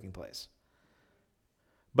time, that's taking place.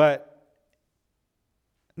 But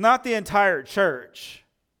not the entire church.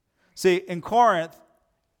 See, in Corinth,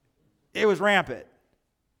 it was rampant.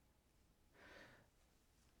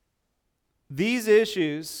 These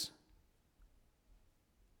issues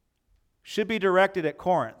should be directed at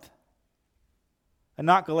Corinth and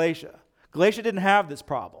not Galatia. Galatia didn't have this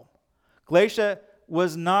problem. Galatia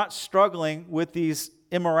was not struggling with these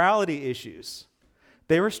immorality issues.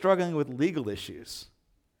 They were struggling with legal issues.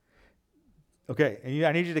 Okay, and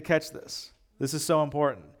I need you to catch this. This is so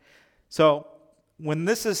important. So when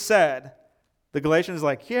this is said, the Galatians are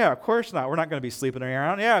like, yeah, of course not. We're not going to be sleeping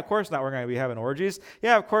around. Yeah, of course not. We're going to be having orgies.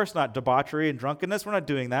 Yeah, of course not. Debauchery and drunkenness. We're not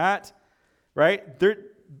doing that. Right?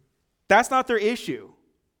 That's not their issue.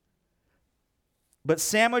 But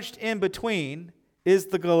sandwiched in between is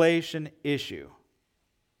the Galatian issue.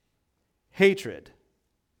 Hatred,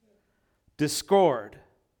 discord,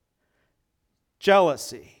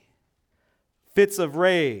 jealousy, fits of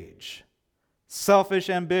rage, selfish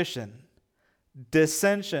ambition,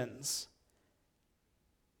 dissensions,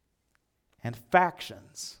 and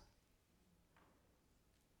factions.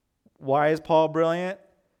 Why is Paul brilliant?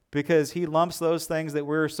 Because he lumps those things that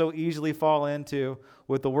we're so easily fall into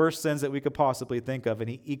with the worst sins that we could possibly think of, and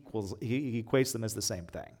he equates them as the same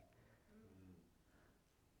thing.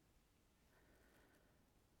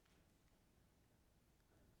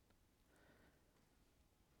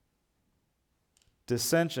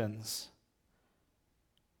 Dissensions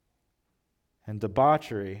and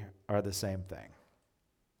debauchery are the same thing.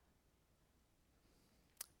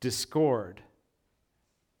 Discord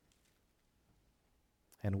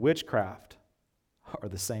and witchcraft are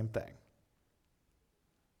the same thing.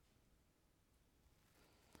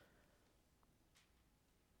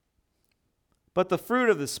 But the fruit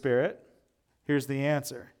of the Spirit, here's the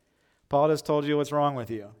answer. Paul just told you what's wrong with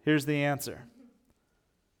you. Here's the answer.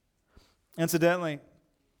 Incidentally,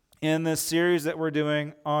 in this series that we're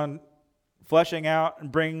doing on fleshing out and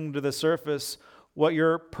bringing to the surface what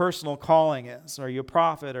your personal calling is. Are you a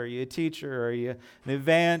prophet? Are you a teacher? Are you an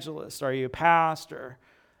evangelist? Are you a pastor?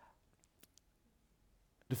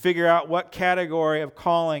 To figure out what category of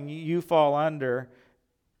calling you fall under.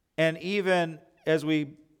 And even as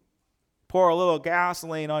we pour a little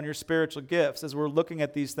gasoline on your spiritual gifts, as we're looking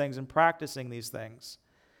at these things and practicing these things,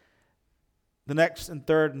 the next and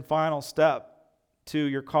third and final step to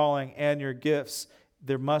your calling and your gifts,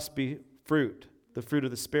 there must be fruit, the fruit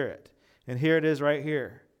of the Spirit. And here it is right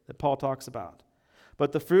here that Paul talks about.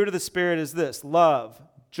 But the fruit of the Spirit is this: love,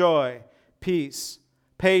 joy, peace,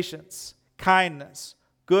 patience, kindness,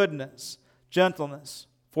 goodness, gentleness,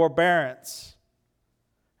 forbearance,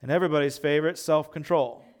 and everybody's favorite,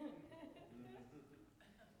 self-control.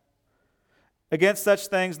 Against such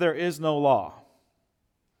things there is no law.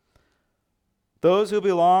 Those who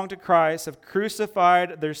belong to Christ have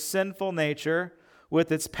crucified their sinful nature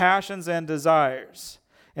with its passions and desires.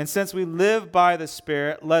 And since we live by the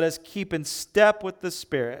Spirit, let us keep in step with the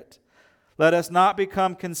Spirit. Let us not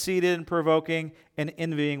become conceited and provoking and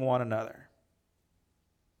envying one another.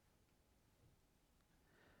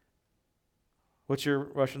 What's your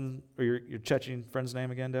Russian or your Chechen friend's name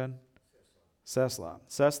again, Dad? Czeslaw.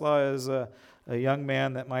 Czeslaw is a young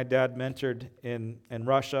man that my dad mentored in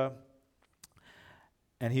Russia.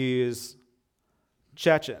 And he is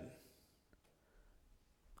Chechen.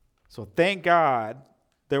 So thank God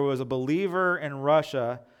there was a believer in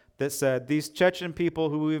Russia that said, these Chechen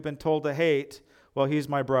people who we've been told to hate, well, he's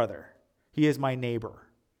my brother. He is my neighbor.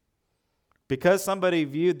 Because somebody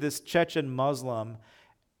viewed this Chechen Muslim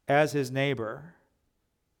as his neighbor,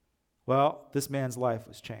 well, this man's life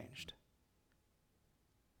was changed.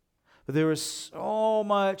 But there was so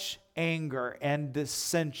much anger and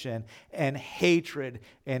dissension and hatred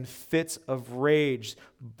and fits of rage,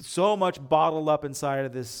 so much bottled up inside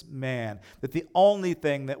of this man, that the only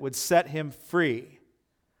thing that would set him free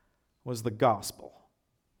was the gospel.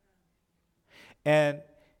 And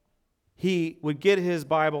he would get his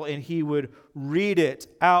Bible and he would read it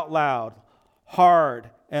out loud, hard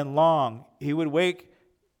and long. He would wake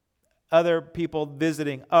other people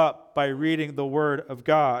visiting up by reading the Word of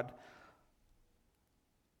God.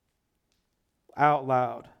 out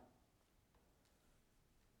loud.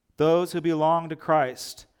 Those who belong to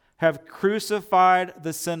Christ have crucified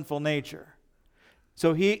the sinful nature.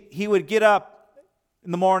 So he would get up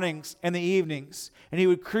in the mornings and the evenings, and he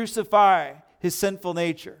would crucify his sinful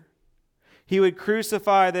nature. He would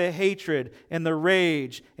crucify the hatred and the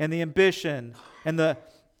rage and the ambition and the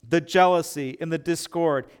jealousy and the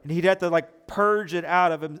discord, and he'd have to purge it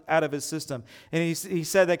out of his system. And he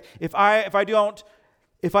said that if I don't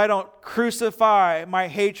crucify my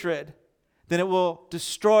hatred, then it will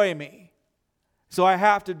destroy me. So I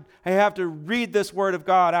have to read this word of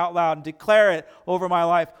God out loud and declare it over my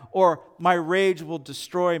life, or my rage will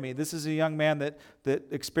destroy me. This is a young man that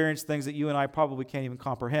experienced things that you and I probably can't even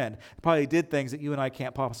comprehend. Probably did things that you and I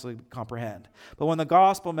can't possibly comprehend. But when the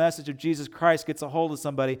gospel message of Jesus Christ gets a hold of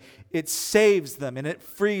somebody, it saves them and it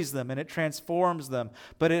frees them and it transforms them.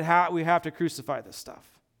 But we have to crucify this stuff.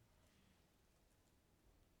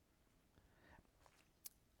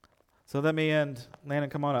 So let me end. Landon,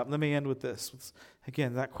 come on up. Let me end with this.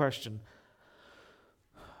 Again, that question.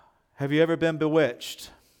 Have you ever been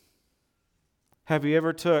bewitched? Have you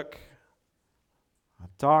ever took a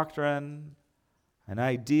doctrine, an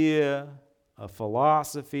idea, a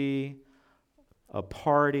philosophy, a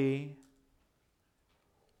party,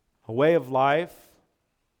 a way of life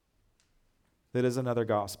that is another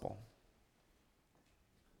gospel?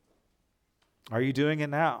 Are you doing it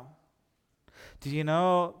now? Do you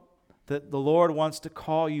know that the Lord wants to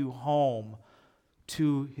call you home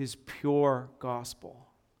to his pure gospel?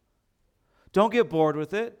 Don't get bored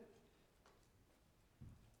with it.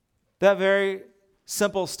 That very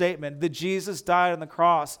simple statement that Jesus died on the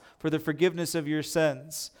cross for the forgiveness of your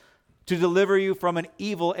sins, to deliver you from an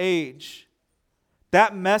evil age.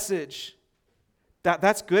 That message,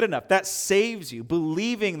 that's good enough. That saves you.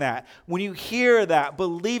 Believing that. When you hear that,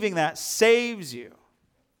 believing that saves you.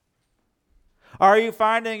 Are you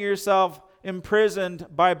finding yourself imprisoned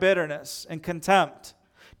by bitterness and contempt?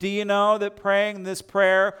 Do you know that praying this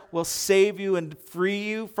prayer will save you and free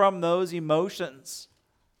you from those emotions,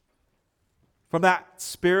 from that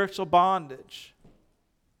spiritual bondage?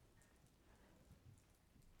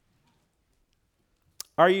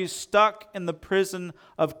 Are you stuck in the prison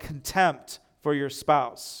of contempt for your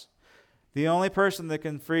spouse? The only person that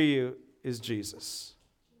can free you is Jesus.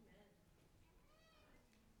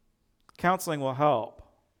 Counseling will help,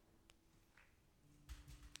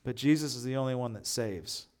 but Jesus is the only one that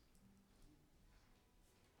saves.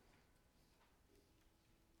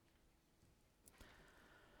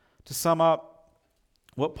 To sum up,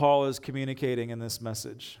 what Paul is communicating in this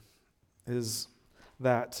message is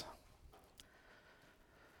that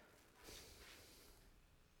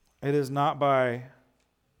it is not by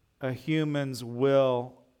a human's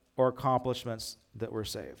will or accomplishments that we're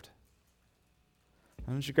saved.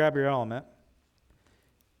 Why don't you grab your element?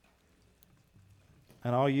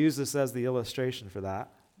 And I'll use this as the illustration for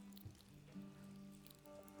that.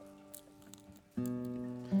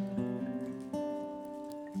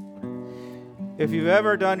 If you've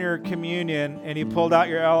ever done your communion and you pulled out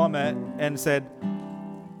your element and said,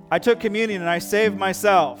 I took communion and I saved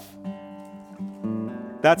myself,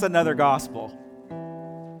 that's another gospel.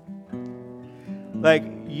 Like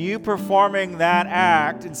you performing that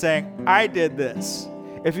act and saying, I did this.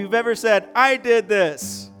 If you've ever said, I did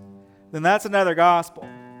this, then that's another gospel.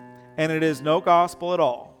 And it is no gospel at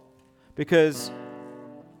all. Because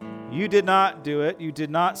you did not do it. You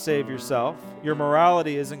did not save yourself. Your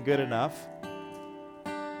morality isn't good enough.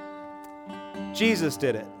 Jesus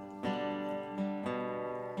did it.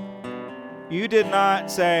 You did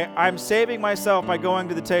not say, I'm saving myself by going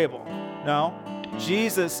to the table. No.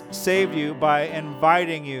 Jesus saved you by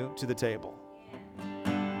inviting you to the table.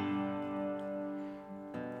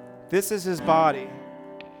 This is his body,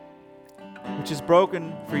 which is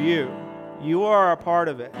broken for you. You are a part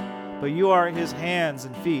of it, but you are his hands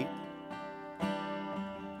and feet.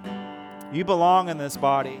 You belong in this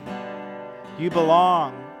body. You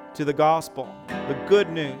belong to the gospel, the good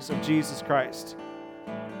news of Jesus Christ,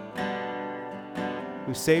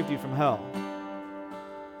 who saved you from hell.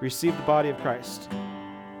 Receive the body of Christ.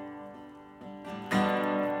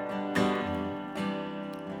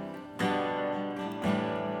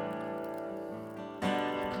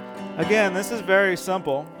 Again, this is very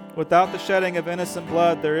simple. Without the shedding of innocent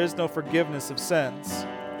blood, there is no forgiveness of sins.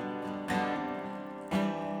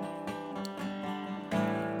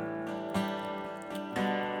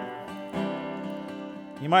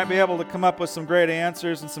 You might be able to come up with some great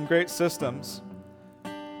answers and some great systems,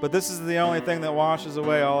 but this is the only thing that washes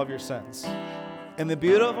away all of your sins. And the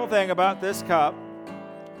beautiful thing about this cup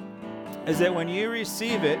is that when you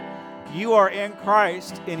receive it, you are in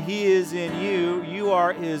Christ and he is in you. You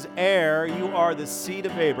are his heir. You are the seed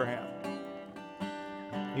of Abraham.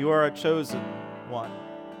 You are a chosen one.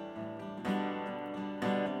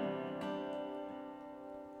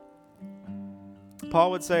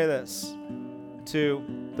 Paul would say this to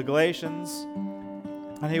the Galatians,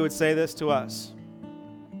 and he would say this to us.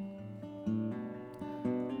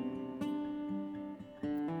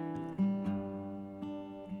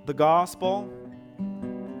 The gospel,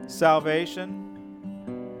 salvation,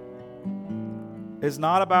 is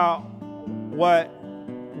not about what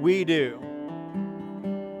we do.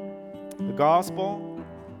 The gospel,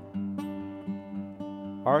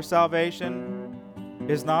 our salvation,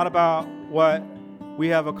 is not about what we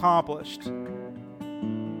have accomplished.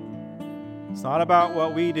 It's not about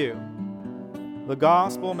what we do. The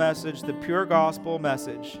gospel message, the pure gospel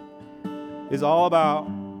message, is all about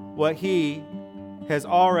what he has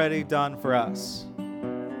already done for us.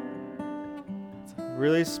 It's a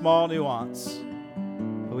really small nuance,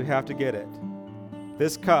 but we have to get it.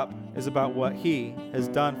 This cup is about what he has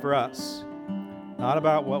done for us, not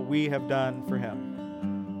about what we have done for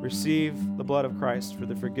him. Receive the blood of Christ for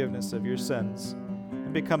the forgiveness of your sins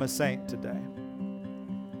and become a saint today.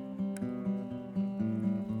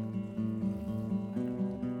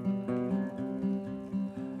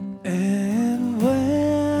 And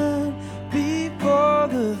when before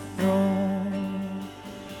the throne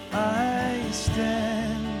I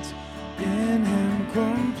stand in him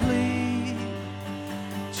complete,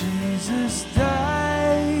 Jesus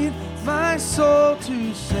died my soul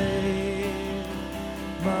to save.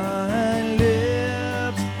 My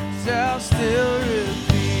lips shall still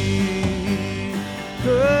repeat,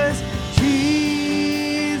 'cause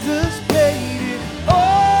Jesus paid it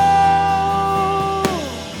all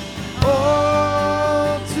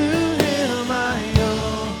to him I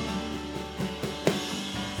owe.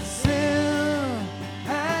 Sin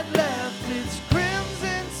had left its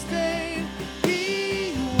crimson stain,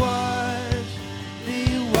 he washed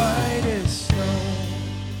me white as snow.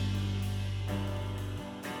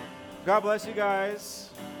 God bless you guys.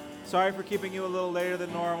 Sorry for keeping you a little later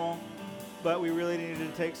than normal, but we really needed to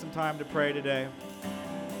take some time to pray today.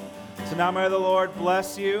 So now may the Lord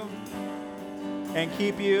bless you and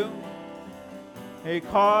keep you. May he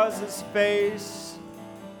cause his face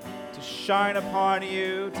to shine upon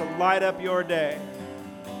you, to light up your day.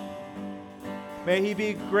 May he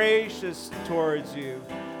be gracious towards you,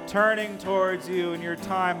 turning towards you in your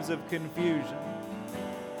times of confusion.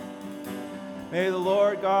 May the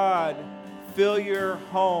Lord God fill your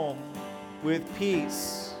home with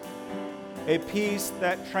peace, a peace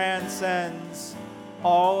that transcends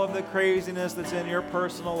all of the craziness that's in your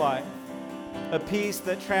personal life, a peace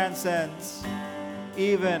that transcends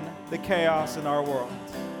even the chaos in our world.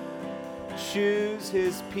 Choose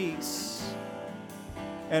his peace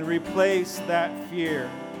and replace that fear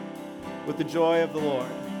with the joy of the Lord.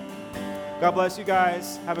 God bless you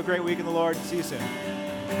guys. Have a great week in the Lord. See you soon.